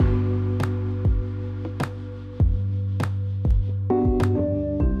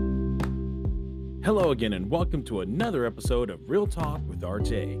Hello again, and welcome to another episode of Real Talk with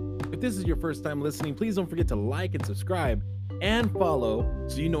RJ. If this is your first time listening, please don't forget to like and subscribe and follow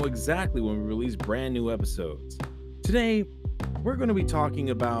so you know exactly when we release brand new episodes. Today, we're going to be talking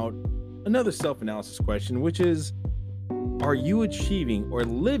about another self-analysis question, which is, are you achieving or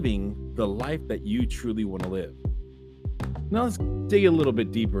living the life that you truly want to live? Now, let's dig a little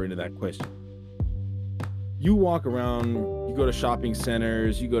bit deeper into that question. You walk around, you go to shopping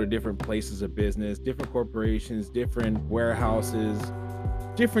centers, you go to different places of business, different corporations, different warehouses,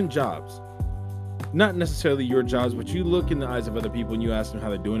 different jobs. Not necessarily your jobs, but you look in the eyes of other people and you ask them how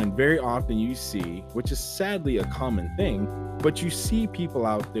they're doing. And very often you see, which is sadly a common thing, but you see people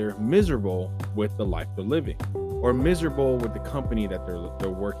out there miserable with the life they're living or miserable with the company that they're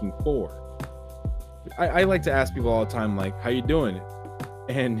working for. I like to ask people all the time, like, how you doing?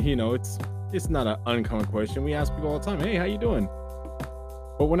 And, it's not an uncommon question. We ask people all the time, hey, how you doing?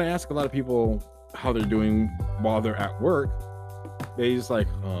 But when I ask a lot of people how they're doing while they're at work, they just like,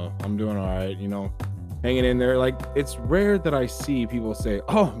 I'm doing all right, hanging in there. Like, it's rare that I see people say,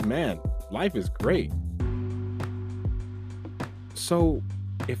 oh man, life is great. So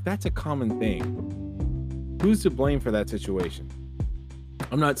if that's a common thing, who's to blame for that situation?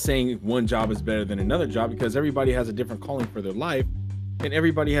 I'm not saying one job is better than another job, because everybody has a different calling for their life. And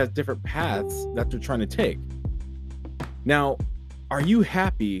everybody has different paths that they're trying to take. Now, are you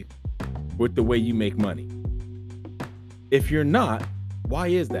happy with the way you make money? If you're not, why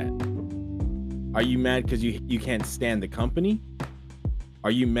is that? Are you mad because you can't stand the company? Are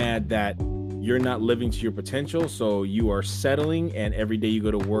you mad that you're not living to your potential, so you are settling, and every day you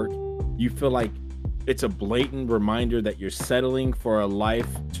go to work, you feel like it's a blatant reminder that you're settling for a life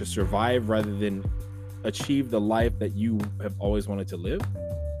to survive rather than achieve the life that you have always wanted to live?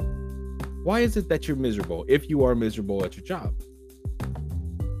 Why is it that you're miserable if you are miserable at your job?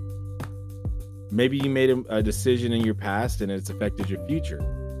 Maybe you made a decision in your past and it's affected your future.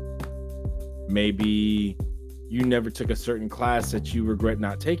 Maybe you never took a certain class that you regret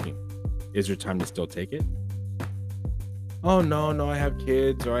not taking. Is there time to still take it? Oh, no, I have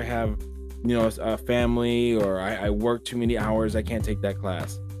kids, or I have, a family, or I work too many hours. I can't take that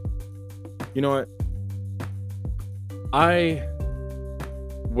class. You know what? I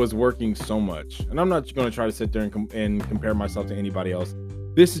was working so much, and I'm not going to try to sit there and compare myself to anybody else.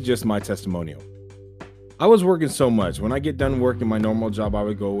 This is just my testimonial. I was working so much. When I get done working my normal job, I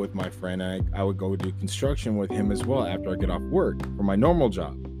would go with my friend. I would go do construction with him as well after I get off work for my normal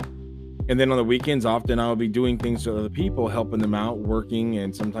job. And then on the weekends, often I would be doing things to other people, helping them out, working,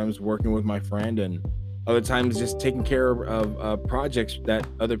 and sometimes working with my friend, and other times just taking care of projects that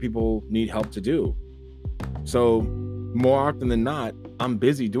other people need help to do. So more often than not, I'm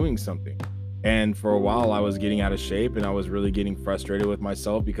busy doing something. And for a while, I was getting out of shape, and I was really getting frustrated with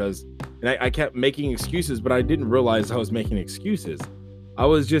myself because I kept making excuses, but I didn't realize I was making excuses. I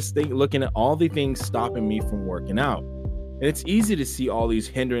was just looking at all the things stopping me from working out. And it's easy to see all these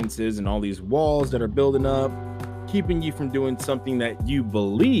hindrances and all these walls that are building up, keeping you from doing something that you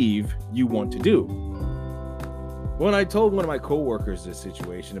believe you want to do. When I told one of my coworkers this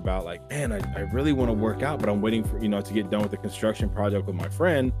situation about, like, man, I really want to work out, but I'm waiting for, to get done with the construction project with my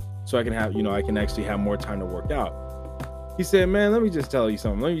friend so I can have, I can actually have more time to work out. He said, man, let me just tell you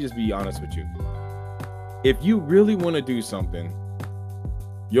something. Let me just be honest with you. If you really want to do something,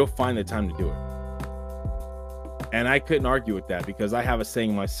 you'll find the time to do it. And I couldn't argue with that, because I have a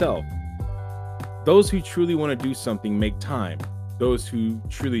saying myself. Those who truly want to do something make time. Those who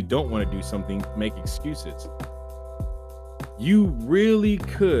truly don't want to do something make excuses. You really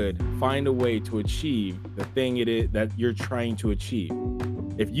could find a way to achieve the thing it is that you're trying to achieve.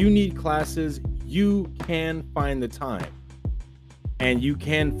 If you need classes, you can find the time, and you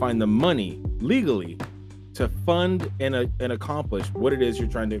can find the money legally to fund and accomplish what it is you're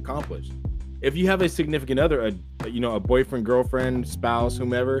trying to accomplish. If you have a significant other, a boyfriend, girlfriend, spouse,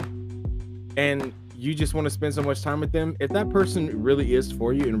 whomever, and you just want to spend so much time with them, if that person really is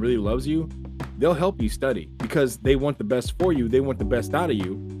for you and really loves you, they'll help you study because they want the best for you. They want the best out of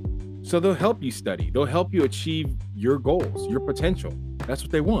you. So they'll help you study. They'll help you achieve your goals, your potential. That's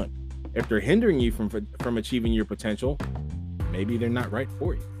what they want. If they're hindering you from achieving your potential, maybe they're not right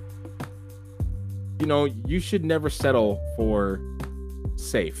for you. You should never settle for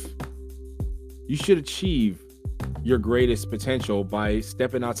safe. You should achieve your greatest potential by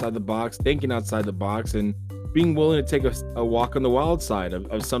stepping outside the box, thinking outside the box, and being willing to take a walk on the wild side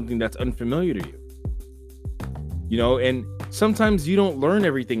of something that's unfamiliar to you. And sometimes you don't learn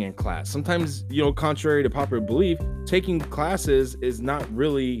everything in class. Sometimes, contrary to popular belief, taking classes is not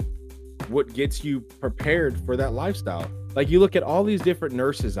really what gets you prepared for that lifestyle. Like, you look at all these different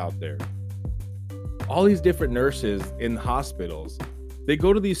nurses out there. all these different nurses in hospitals, they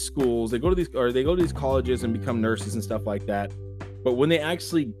go to these schools, they go to these colleges and become nurses and stuff like that. But when they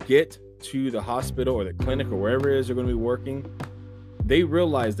actually get to the hospital or the clinic or wherever it is they're going to be working, they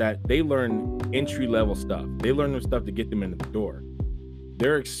realize that they learn entry level stuff. They learn the stuff to get them into the door.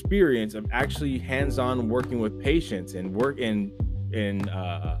 Their experience of actually hands-on working with patients and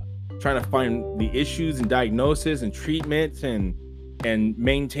trying to find the issues and diagnosis and treatments and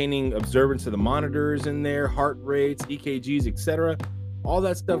maintaining observance of the monitors in there, heart rates, EKGs, etc. All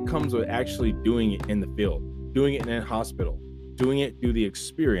that stuff comes with actually doing it in the field, doing it in a hospital, doing it through the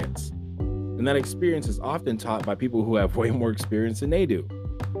experience. And that experience is often taught by people who have way more experience than they do.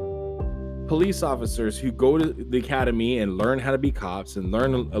 Police officers who go to the academy and learn how to be cops and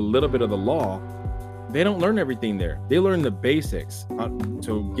learn a little bit of the law, they don't learn everything there. They learn the basics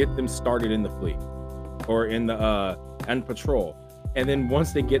to get them started in the fleet or in the and patrol. And then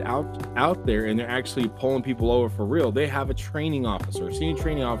once they get out there and they're actually pulling people over for real, they have a training officer, a senior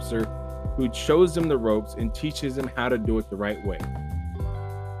training officer, who shows them the ropes and teaches them how to do it the right way.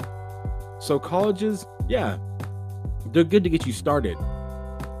 So colleges, yeah, they're good to get you started.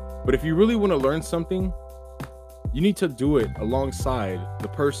 But if you really want to learn something, you need to do it alongside the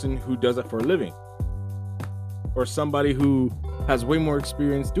person who does it for a living, or somebody who has way more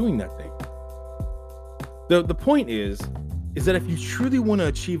experience doing that thing. The point is that if you truly want to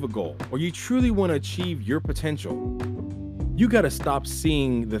achieve a goal, or you truly want to achieve your potential, you got to stop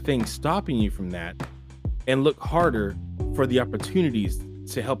seeing the things stopping you from that and look harder for the opportunities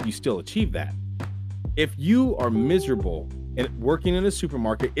to help you still achieve that. If you are miserable and working in a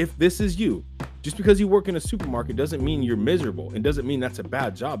supermarket, if this is you, just because you work in a supermarket doesn't mean you're miserable. It doesn't mean that's a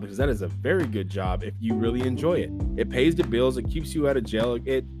bad job, because that is a very good job if you really enjoy it. It pays the bills, it keeps you out of jail,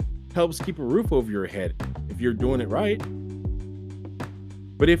 it helps keep a roof over your head if you're doing it right.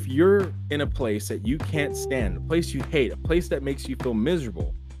 But if you're in a place that you can't stand, a place you hate, a place that makes you feel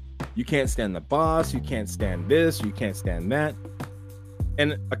miserable, you can't stand the boss, you can't stand this, you can't stand that.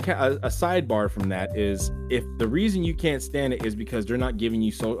 And a sidebar from that is, if the reason you can't stand it is because they're not giving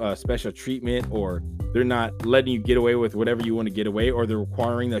you special treatment, or they're not letting you get away with whatever you want to get away, or they're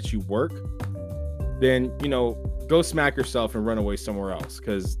requiring that you work, then, go smack yourself and run away somewhere else,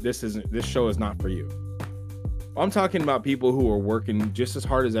 because this show is not for you. I'm talking about people who are working just as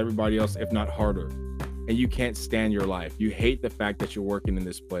hard as everybody else, if not harder, and you can't stand your life. You hate the fact that you're working in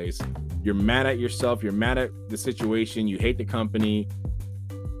this place. You're mad at yourself. You're mad at the situation. You hate the company.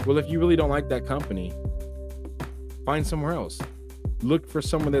 Well, if you really don't like that company, find somewhere else. Look for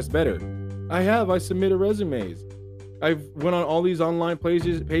someone that's better. I submitted resumes. I've went on all these online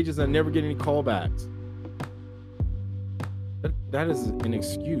pages and I never get any callbacks. That is an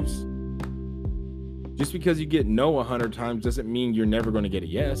excuse. Just because you get no 100 times doesn't mean you're never going to get a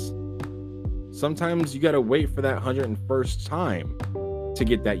yes. Sometimes you got to wait for that 101st time to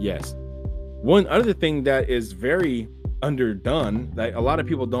get that yes. One other thing that is very underdone that a lot of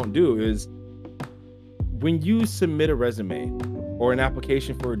people don't do is, when you submit a resume or an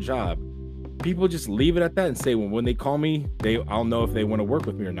application for a job, people just leave it at that and say, well, when they call me, I'll know if they want to work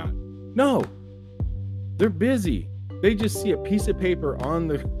with me or not. No, they're busy. They just see a piece of paper on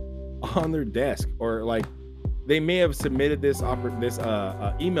their desk, or like they may have submitted this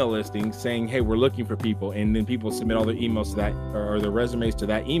email listing saying, hey, we're looking for people, and then people submit all their emails to that, or their resumes to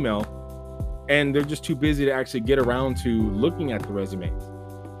that email, and they're just too busy to actually get around to looking at the resumes.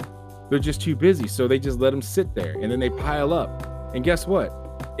 They're just too busy, so they just let them sit there, and then they pile up. And guess what?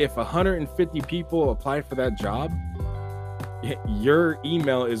 If 150 people apply for that job, your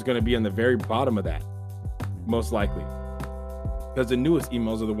email is going to be on the very bottom of that, most likely, because the newest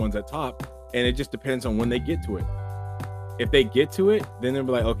emails are the ones at top, and it just depends on when they get to it. If they get to it, then they'll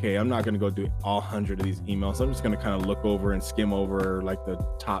be like, okay, I'm not going to go do all 100 of these emails. I'm just going to kind of look over and skim over like the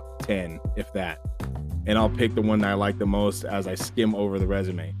top 10, if that. And I'll pick the one that I like the most as I skim over the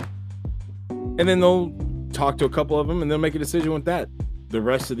resume. And then they'll talk to a couple of them and they'll make a decision with that. The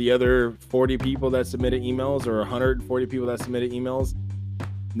rest of the other 40 people that submitted emails, or 140 people that submitted emails,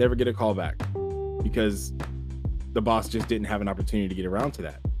 never get a call back, because the boss just didn't have an opportunity to get around to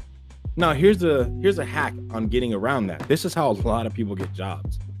that. Now, here's a hack on getting around that. This is how a lot of people get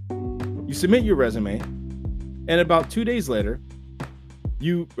jobs. You submit your resume, and about 2 days later,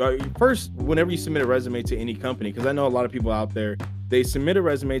 whenever you submit a resume to any company, because I know a lot of people out there, they submit a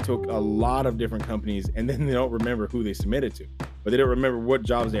resume to a lot of different companies, and then they don't remember who they submitted to, but they don't remember what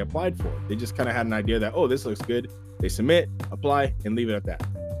jobs they applied for. They just kind of had an idea that, oh, this looks good. They submit, apply, and leave it at that.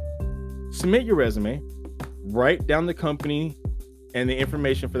 Submit your resume, write down the company and the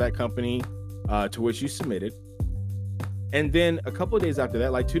information for that company to which you submitted. And then a couple of days after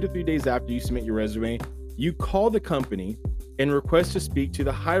that, like 2 to 3 days after you submit your resume, you call the company and request to speak to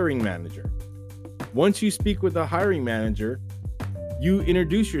the hiring manager. Once you speak with the hiring manager, you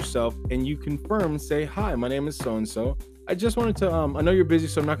introduce yourself and you confirm, say, hi, my name is so-and-so. I just wanted to, I know you're busy,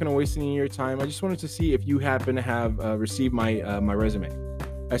 so I'm not going to waste any of your time. I just wanted to see if you happen to have received my resume.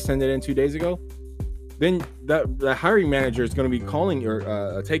 I sent it in 2 days ago. Then the hiring manager is going to be calling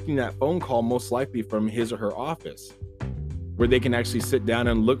or taking that phone call, most likely from his or her office, where they can actually sit down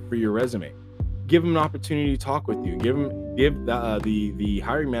and look for your resume. Give them an opportunity to talk with you. Give the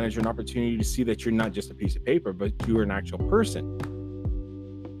hiring manager an opportunity to see that you're not just a piece of paper, but you are an actual person.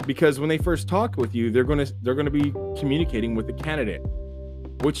 Because when they first talk with you, they're gonna be communicating with the candidate.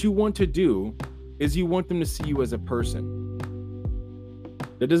 What you want to do is you want them to see you as a person.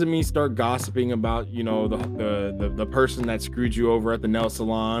 That doesn't mean start gossiping about, you know, the person that screwed you over at the nail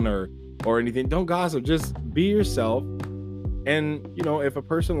salon or anything. Don't gossip. Just be yourself. And, you know, if a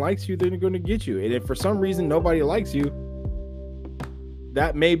person likes you, they're going to get you. And if for some reason nobody likes you,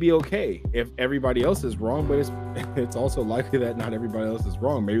 that may be okay if everybody else is wrong, but it's also likely that not everybody else is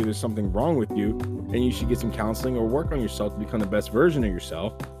wrong. Maybe there's something wrong with you and you should get some counseling or work on yourself to become the best version of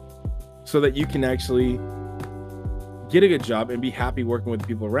yourself so that you can actually get a good job and be happy working with the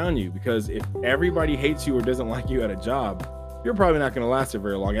people around you. Because if everybody hates you or doesn't like you at a job, you're probably not going to last it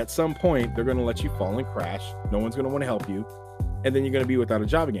very long. At some point, they're going to let you fall and crash. No one's going to want to help you. And then you're going to be without a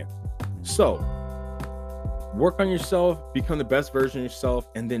job again. So work on yourself, become the best version of yourself,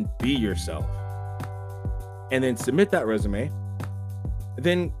 and then be yourself. And then submit that resume. And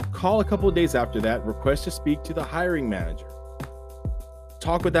then call a couple of days after that, request to speak to the hiring manager.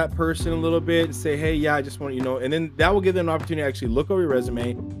 Talk with that person a little bit and say, hey, yeah, I just want, you know, and then that will give them an opportunity to actually look over your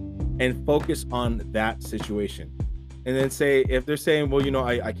resume and focus on that situation. And then say, if they're saying, well, you know,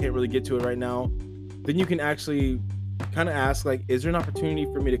 I can't really get to it right now, then you can actually kind of ask, like, is there an opportunity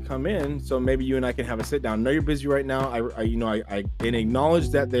for me to come in so maybe you and I can have a sit down? I know you're busy right now. I and acknowledge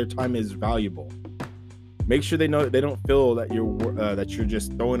that their time is valuable. Make sure they know they don't feel that you're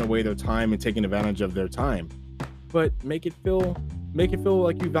just throwing away their time and taking advantage of their time, but make it feel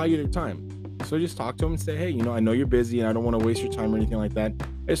like you value their time. So just talk to them and say, hey, you know, I know you're busy and I don't want to waste your time or anything like that.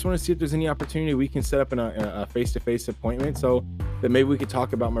 I just want to see if there's any opportunity we can set up a face-to-face appointment so that maybe we could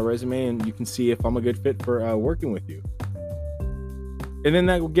talk about my resume and you can see if I'm a good fit for working with you. And then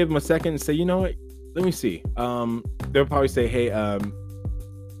that will give them a second and say, you know what, let me see. They'll probably say, hey,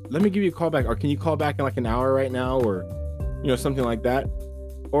 let me give you a call back, or can you call back in like an hour right now, or, you know, something like that.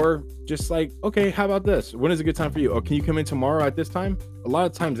 Or just like, okay, how about this? When is a good time for you? Or can you come in tomorrow at this time? A lot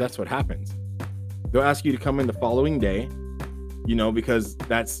of times that's what happens. They'll ask you to come in the following day, you know, because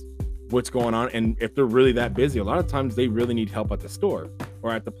that's what's going on. And if they're really that busy, a lot of times they really need help at the store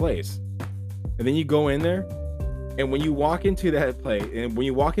or at the place. And then you go in there, and when you walk into that place, and when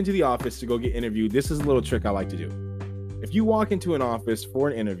you walk into the office to go get interviewed, this is a little trick I like to do. If you walk into an office for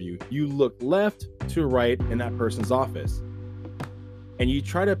an interview, you look left to right in that person's office. And you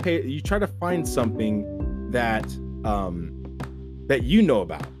try to find something that that you know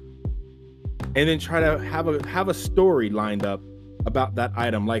about, and then try to have a story lined up about that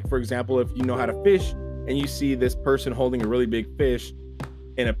item. Like, for example, if you know how to fish and you see this person holding a really big fish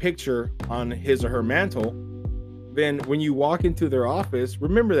in a picture on his or her mantle, then when you walk into their office,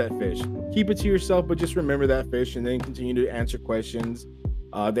 remember that fish. Keep it to yourself, but just remember that fish, and then continue to answer questions.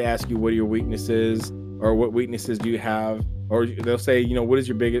 They ask you, what are your weaknesses, or what weaknesses do you have? Or they'll say, you know, what do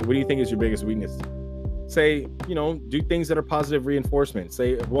you think is your biggest weakness? Say, you know, do things that are positive reinforcement.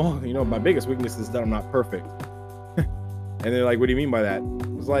 Say, well, you know, my biggest weakness is that I'm not perfect. And they're like, what do you mean by that?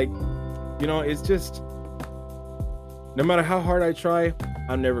 It's like, you know, it's just, no matter how hard I try,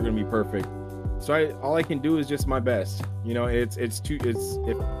 I'm never going to be perfect. So all I can do is just my best. You know, it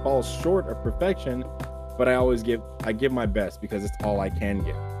falls short of perfection, but I give my best because it's all I can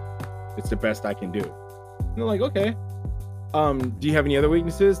give. It's the best I can do. And they're like, okay. Do you have any other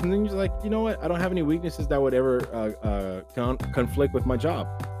weaknesses? And then you're like, you know what? I don't have any weaknesses that would ever conflict with my job.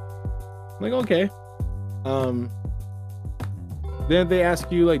 I'm like, okay. Then they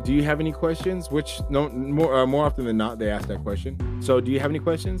ask you, like, do you have any questions? Which more often than not, they ask that question. So, do you have any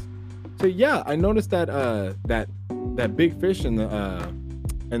questions? So, yeah, I noticed that that big fish in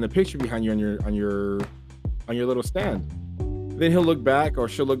the picture behind you on your little stand. Then he'll look back, or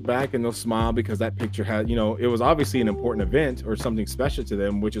she'll look back, and they'll smile because that picture had, you know, it was obviously an important event or something special to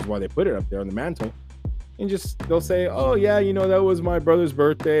them, which is why they put it up there on the mantle. And they'll say, oh yeah, you know, that was my brother's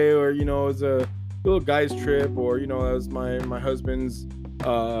birthday, or, you know, it was a little guy's trip, or, you know, that was my husband's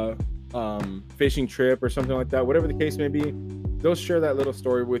fishing trip or something like that, whatever the case may be. they'll share that little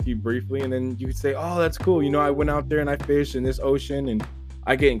story with you briefly, and then you can say, oh, that's cool, I went out there and I fished in this ocean and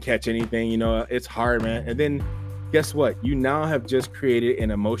I didn't catch anything, it's hard, man. And then guess what? You now have just created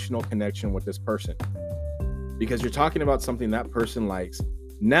an emotional connection with this person because you're talking about something that person likes.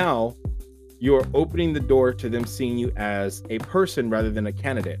 Now you're opening the door to them seeing you as a person rather than a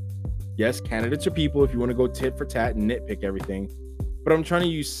candidate. Yes, candidates are people if you want to go tit for tat and nitpick everything, but I'm trying to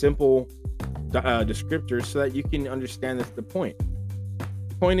use simple descriptors so that you can understand that's the point.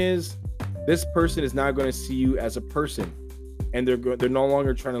 The point is, this person is now going to see you as a person, and they're no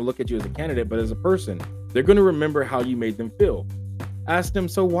longer trying to look at you as a candidate, but as a person. They're going to remember how you made them feel. Ask them,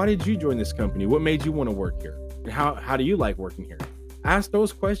 so why did you join this company? What made you want to work here? And how do you like working here? Ask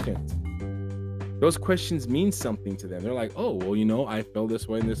those questions. Those questions mean something to them. They're like, oh, well, I feel this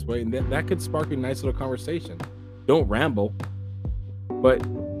way and this way. And that could spark a nice little conversation. Don't ramble, but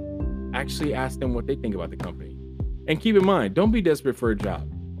actually ask them what they think about the company. And keep in mind, don't be desperate for a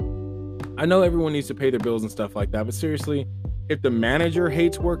job. I know everyone needs to pay their bills and stuff like that, but seriously, if the manager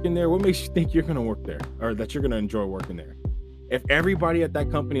hates working there, what makes you think you're going to work there or that you're going to enjoy working there? If everybody at that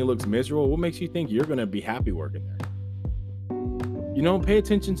company looks miserable, what makes you think you're going to be happy working there? Pay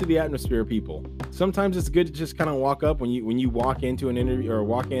attention to the atmosphere of people. Sometimes it's good to just kind of walk up when you walk into an interview or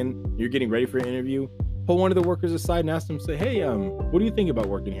walk in, you're getting ready for an interview, pull one of the workers aside and ask them, say, hey, what do you think about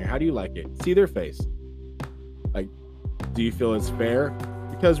working here? How do you like it? See their face. Like, do you feel it's fair?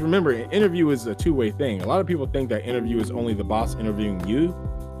 Because remember, an interview is a two-way thing. A lot of people think that interview is only the boss interviewing you,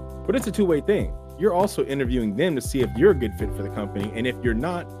 but it's a two-way thing. You're also interviewing them to see if you're a good fit for the company. And if you're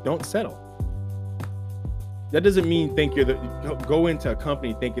not, don't settle. That doesn't mean go into a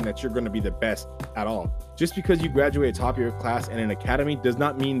company thinking that you're going to be the best at all. Just because you graduate top of your class in an academy does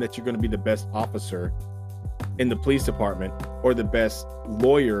not mean that you're going to be the best officer in the police department or the best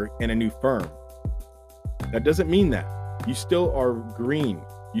lawyer in a new firm. That doesn't mean that. You still are green.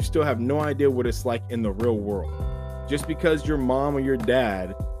 You still have no idea what it's like in the real world. Just because your mom or your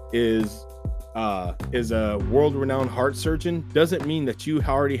dad is a world-renowned heart surgeon doesn't mean that you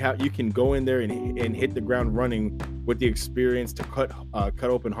can go in there and hit the ground running with the experience to cut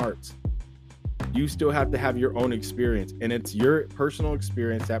open hearts. You still have to have your own experience, and it's your personal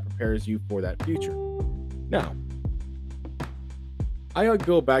experience that prepares you for that future. Now, I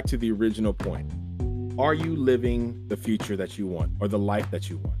go back to the original point. Are you living the future that you want or the life that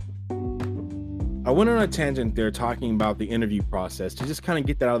you want? I went on a tangent there talking about the interview process to just kind of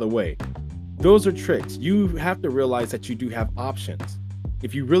get that out of the way. Those are tricks. You have to realize that you do have options.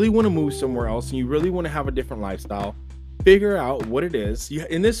 If you really want to move somewhere else and you really want to have a different lifestyle, figure out what it is.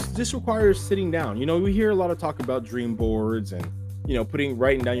 And this requires sitting down. We hear a lot of talk about dream boards and,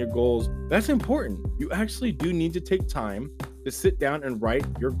 writing down your goals. That's important. You actually do need to take time to sit down and write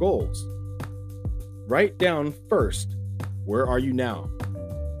your goals. Write down first, where are you now?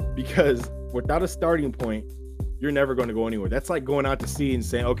 Because without a starting point, you're never going to go anywhere. That's like going out to sea and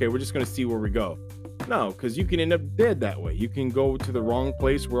saying, okay, we're just going to see where we go. No, because you can end up dead that way. You can go to the wrong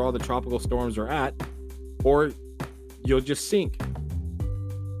place where all the tropical storms are at, or you'll just sink.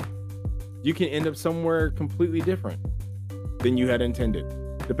 You can end up somewhere completely different than you had intended.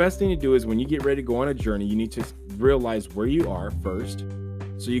 The best thing to do is when you get ready to go on a journey, you need to realize where you are first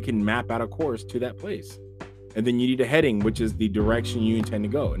so you can map out a course to that place. And then you need a heading, which is the direction you intend to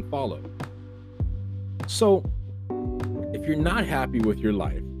go and follow. So if you're not happy with your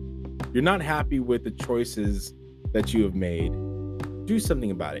life, you're not happy with the choices that you have made, do something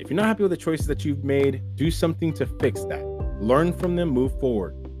about it. If you're not happy with the choices that you've made, do something to fix that. Learn from them, move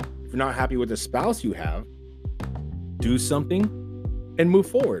forward. If you're not happy with the spouse you have, do something and move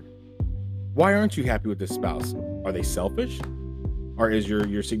forward. Why aren't you happy with this spouse? Are they selfish? Or is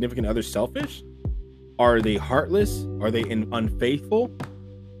your significant other selfish? Are they heartless? Are they unfaithful?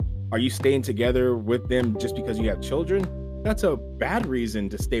 Are you staying together with them just because you have children? That's a bad reason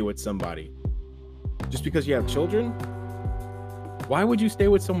to stay with somebody. Just because you have children? Why would you stay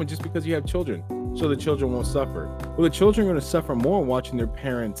with someone just because you have children? So the children won't suffer. Well, the children are going to suffer more watching their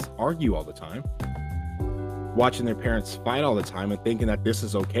parents argue all the time, watching their parents fight all the time and thinking that this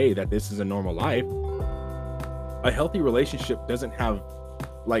is okay, that this is a normal life. A healthy relationship doesn't have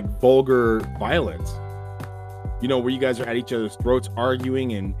like vulgar violence, where you guys are at each other's throats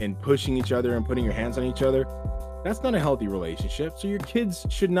arguing and pushing each other and putting your hands on each other. That's not a healthy relationship. So your kids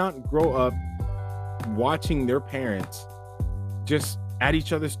should not grow up watching their parents just at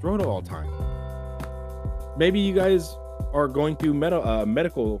each other's throat all the time. Maybe you guys are going through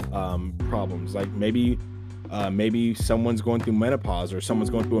medical problems. Like maybe someone's going through menopause, or someone's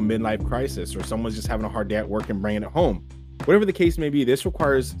going through a midlife crisis, or someone's just having a hard day at work and bringing it home. Whatever the case may be, this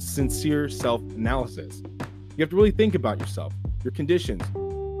requires sincere self-analysis. You have to really think about yourself. your conditions.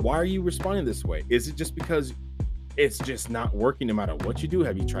 Why are you responding this way? Is it just because it's just not working no matter what you do?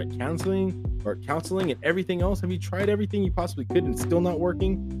 Have you tried counseling and everything else? Have you tried everything you possibly could and still not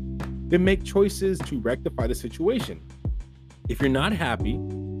working? Then make choices to rectify the situation. If you're not happy,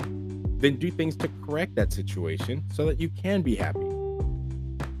 then do things to correct that situation so that you can be happy.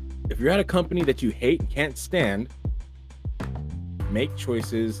 If you're at a company that you hate and can't stand, make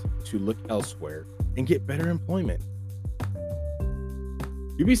choices to look elsewhere and get better employment.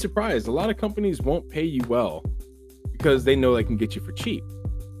 You'd be surprised. A lot of companies won't pay you well because they know they can get you for cheap.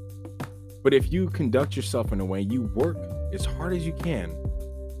 But if you conduct yourself in a way, you work as hard as you can,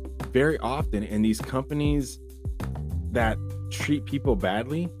 very often in these companies that treat people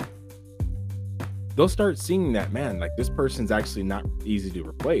badly, they'll start seeing that, man, like this person's actually not easy to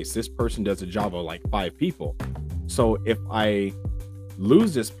replace. This person does a job of like 5 people. So if I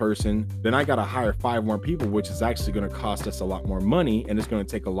lose this person, then I got to hire 5 more people, which is actually going to cost us a lot more money, and it's going to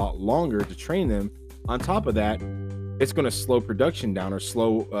take a lot longer to train them. On top of that, it's going to slow production down, or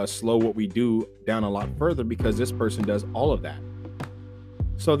slow what we do down a lot further, because this person does all of that.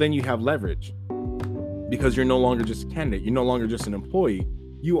 So then you have leverage, because you're no longer just a candidate. You're no longer just an employee.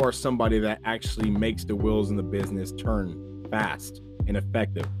 You are somebody that actually makes the wheels in the business turn fast and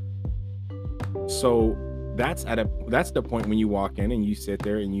effective. So that's the point when you walk in and you sit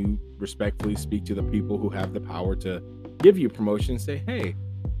there and you respectfully speak to the people who have the power to give you promotion and say, hey,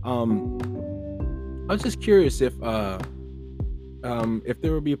 I was just curious if there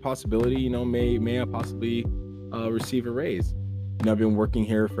would be a possibility, may I possibly receive a raise? I've been working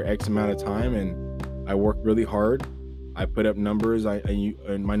here for X amount of time and I work really hard. I put up numbers,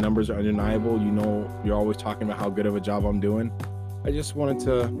 and my numbers are undeniable. You're always talking about how good of a job I'm doing. I just wanted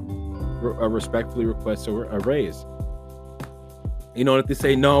to respectfully request a raise. If they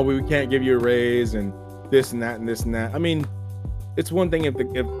say, no, we can't give you a raise and this and that and this and that. I mean, it's one thing if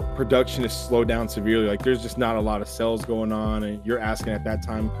production is slowed down severely, like there's just not a lot of sales going on and you're asking at that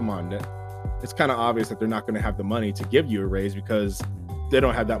time, come on, it's kind of obvious that they're not going to have the money to give you a raise because they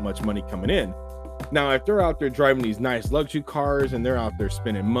don't have that much money coming in. Now, if they're out there driving these nice luxury cars and they're out there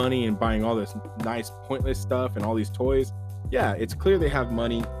spending money and buying all this nice pointless stuff and all these toys, yeah, it's clear they have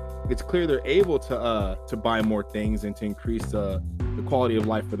money. It's clear they're able to buy more things and to increase the quality of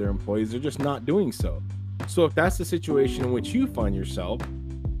life for their employees. They're just not doing so. So if that's the situation in which you find yourself,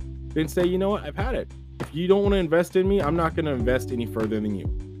 then say, you know what, I've had it. If you don't want to invest in me, I'm not going to invest any further than you.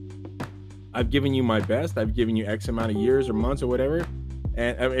 I've given you my best. I've given you X amount of years or months or whatever.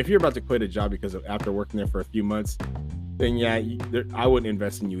 And if you're about to quit a job because of after working there for a few months, then yeah, I wouldn't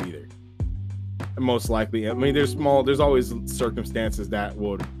invest in you either. Most likely. I mean, there's always circumstances that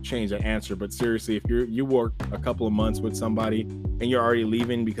will change that answer. But seriously, if you work a couple of months with somebody and you're already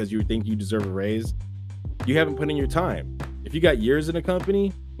leaving because you think you deserve a raise, you haven't put in your time. If you got years in a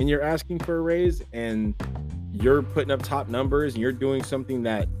company and you're asking for a raise and you're putting up top numbers and you're doing something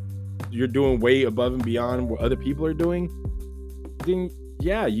that you're doing way above and beyond what other people are doing, then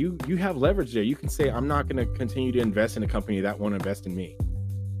yeah, you have leverage there. You can say, I'm not going to continue to invest in a company that won't invest in me.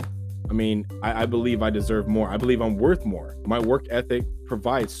 I mean, I believe I deserve more. I believe I'm worth more. My work ethic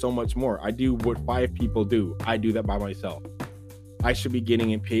provides so much more. I do what 5 people do. I do that by myself. I should be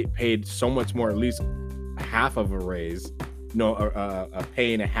getting paid so much more, at least half of a raise, a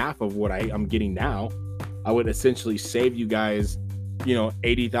pay and a half of what I'm getting now. I would essentially save you guys,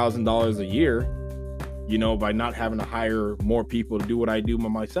 $80,000 a year, by not having to hire more people to do what I do by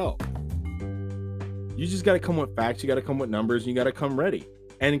myself. You just got to come with facts. You got to come with numbers. You got to come ready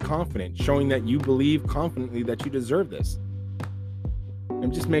and confident, showing that you believe confidently that you deserve this.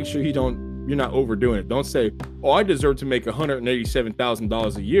 And just make sure you're not overdoing it. Don't say, oh, I deserve to make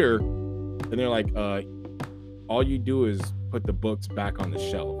 $187,000 a year. And they're like, all you do is put the books back on the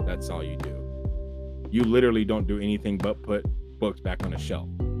shelf. That's all you do. You literally don't do anything but put books back on the shelf.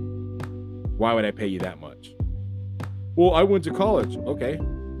 Why would I pay you that much? Well, I went to college. Okay.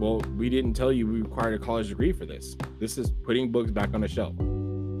 Well, we didn't tell you we required a college degree for this. This is putting books back on the shelf.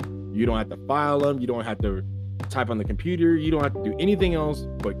 You don't have to file them. You don't have to type on the computer. You don't have to do anything else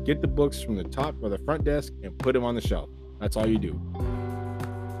but get the books from the top or the front desk and put them on the shelf. That's all you do.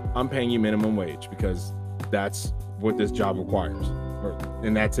 I'm paying you minimum wage because that's what this job requires.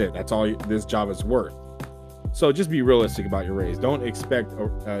 And that's it. That's all this job is worth. So just be realistic about your raise. Don't expect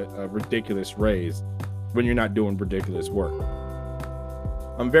a ridiculous raise when you're not doing ridiculous work.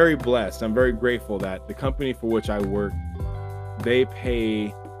 I'm very blessed. I'm very grateful that the company for which I work, they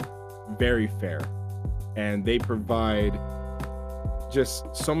pay very fair and they provide just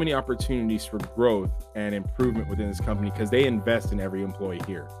so many opportunities for growth and improvement within this company because they invest in every employee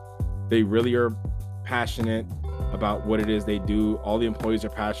here. They really are passionate. about what it is they do. All the employees are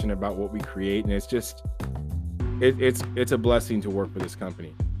passionate about what we create, and it's just it's a blessing to work for this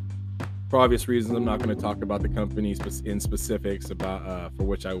company. For obvious reasons, I'm not going to talk about the company in specifics about for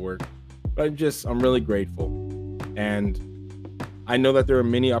which I work, but I'm really grateful. And I know that there are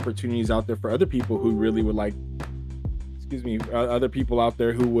many opportunities out there for other people who really would like, other people out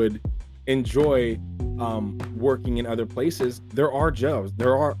there who would enjoy working in other places. There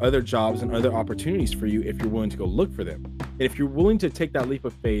are other jobs and other opportunities for you if you're willing to go look for them. And if you're willing to take that leap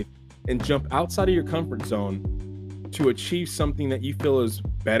of faith and jump outside of your comfort zone to achieve something that you feel is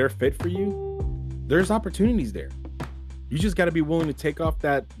better fit for you, there's opportunities there. You just got to be willing to take off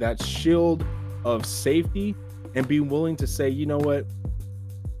that shield of safety and be willing to say, you know what,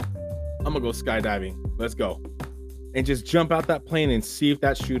 I'm gonna go skydiving, let's go, and just jump out that plane and see if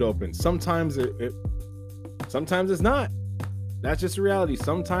that chute opens. Sometimes sometimes it's not. That's just the reality.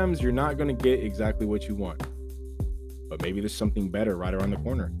 Sometimes you're not going to get exactly what you want, but maybe there's something better right around the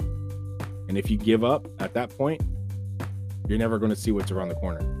corner. And if you give up at that point, you're never going to see what's around the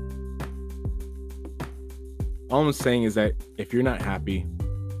corner. All I'm saying is that if you're not happy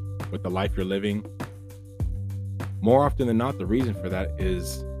with the life you're living, more often than not, the reason for that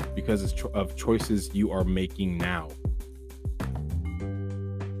is because of choices you are making now.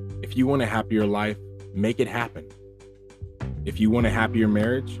 If you want a happier life, make it happen. If you want a happier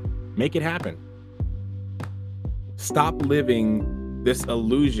marriage, make it happen. Stop living this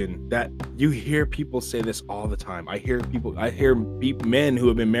illusion that you hear people say this all the time. I hear men who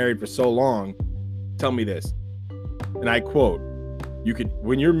have been married for so long tell me this, and I quote,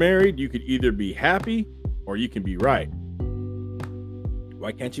 when you're married, you could either be happy or you can be right.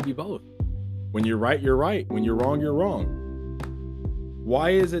 Why can't you be both? When you're right, you're right. When you're wrong, you're wrong. Why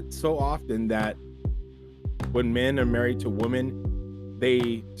is it so often that when men are married to women,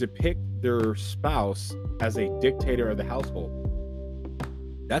 they depict their spouse as a dictator of the household?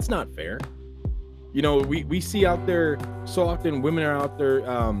 That's not fair. You know, we see out there so often, women are out there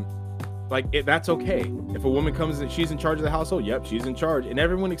that's okay. If a woman comes and she's in charge of the household, yep, she's in charge, and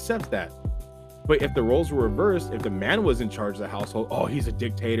everyone accepts that. But if the roles were reversed, if the man was in charge of the household, oh, he's a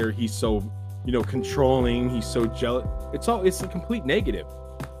dictator, he's so, controlling, he's so jealous. It's a complete negative.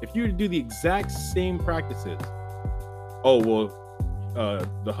 If you were to do the exact same practices,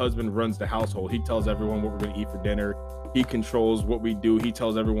 the husband runs the household. He tells everyone what we're going to eat for dinner. He controls what we do. He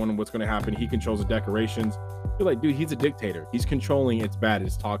tells everyone what's going to happen. He controls the decorations. You're like, dude, he's a dictator. He's controlling. It's bad.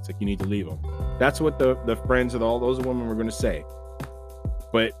 It's toxic. You need to leave him. That's what the friends of all those women were going to say.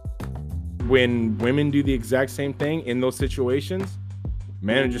 But when women do the exact same thing in those situations,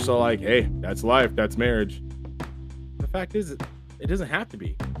 men are just all like, hey, that's life. That's marriage. The fact is, it doesn't have to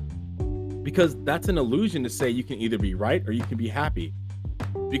be. Because that's an illusion to say you can either be right or you can be happy.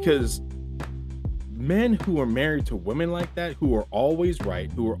 Because men who are married to women like that, who are always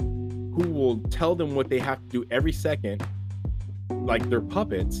right, who will tell them what they have to do every second, like they're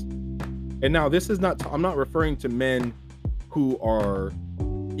puppets. And now this is I'm not referring to men who are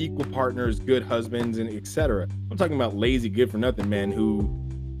equal partners, good husbands, and etc. I'm talking about lazy, good for nothing men who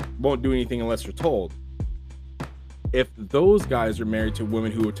won't do anything unless they're told. If those guys are married to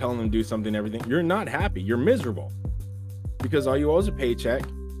women who are telling them to do something, everything, you're not happy. You're miserable because all you owe is a paycheck,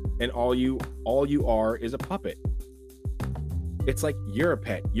 and all you are is a puppet. It's like you're a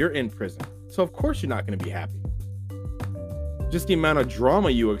pet. You're in prison, so of course you're not going to be happy. Just the amount of drama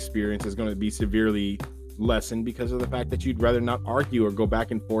you experience is going to be severely lessened because of the fact that you'd rather not argue or go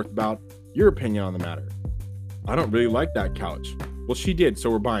back and forth about your opinion on the matter. I don't really like that couch. Well, she did, so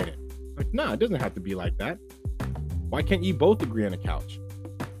we're buying it. Like, nah, it doesn't have to be like that. Why can't you both agree on a couch?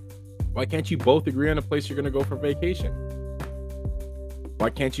 Why can't you both agree on a place you're going to go for vacation? Why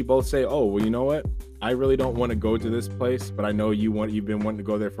can't you both say, oh, well, you know what? I really don't want to go to this place, but I know you've been wanting to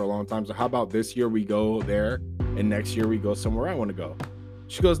go there for a long time. So how about this year we go there and next year we go somewhere I want to go?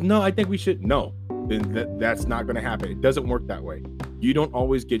 She goes, no, I think we should. No, then that's not going to happen. It doesn't work that way. You don't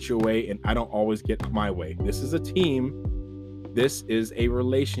always get your way and I don't always get my way. This is a team. This is a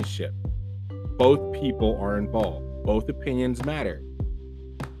relationship. Both people are involved. Both opinions matter.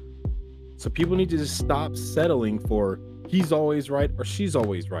 So people need to just stop settling for he's always right or she's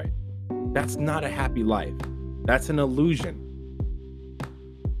always right. That's not a happy life. That's an illusion.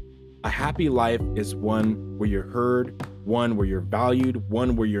 A happy life is one where you're heard, one where you're valued,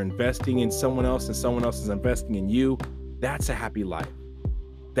 one where you're investing in someone else and someone else is investing in you. That's a happy life.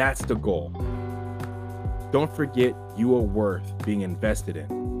 That's the goal. Don't forget you are worth being invested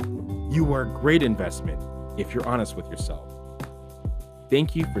in. You are a great investment if you're honest with yourself.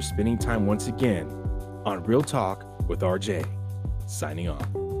 Thank you for spending time once again on Real Talk with RJ. Signing off.